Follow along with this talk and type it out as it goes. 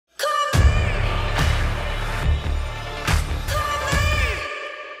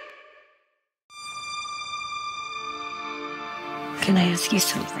Can I ask you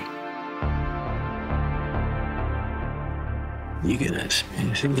something? You can ask me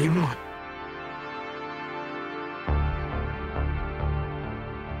anything you want.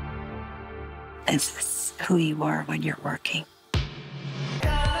 Is this who you are when you're working?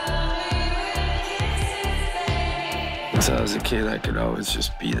 Since I was a kid, I could always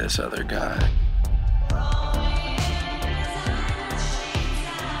just be this other guy.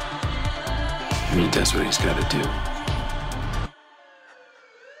 He does what he's got to do.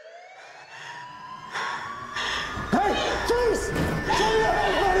 Hey, Chase! Turn your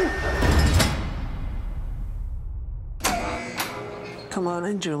head, buddy! Come on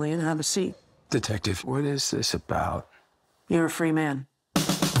in, Julian. Have a seat. Detective, what is this about? You're a free man. I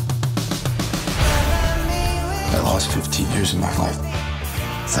lost 15 years of my life.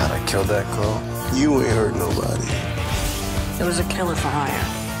 Thought I killed that girl. You ain't hurt nobody. It was a killer for hire.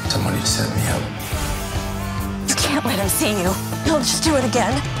 Somebody set me up. You can't let him see you. He'll just do it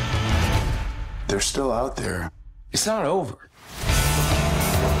again. They're still out there. It's not over.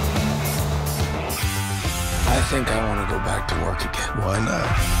 I think I want to go back to work again. Why not?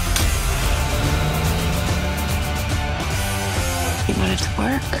 You wanted to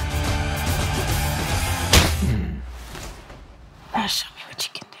work? Now show me what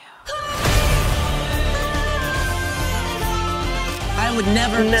you can do. I would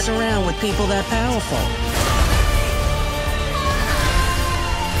never mess around with people that powerful.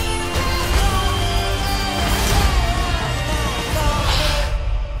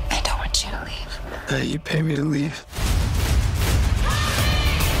 I don't want you to leave. You pay me to leave.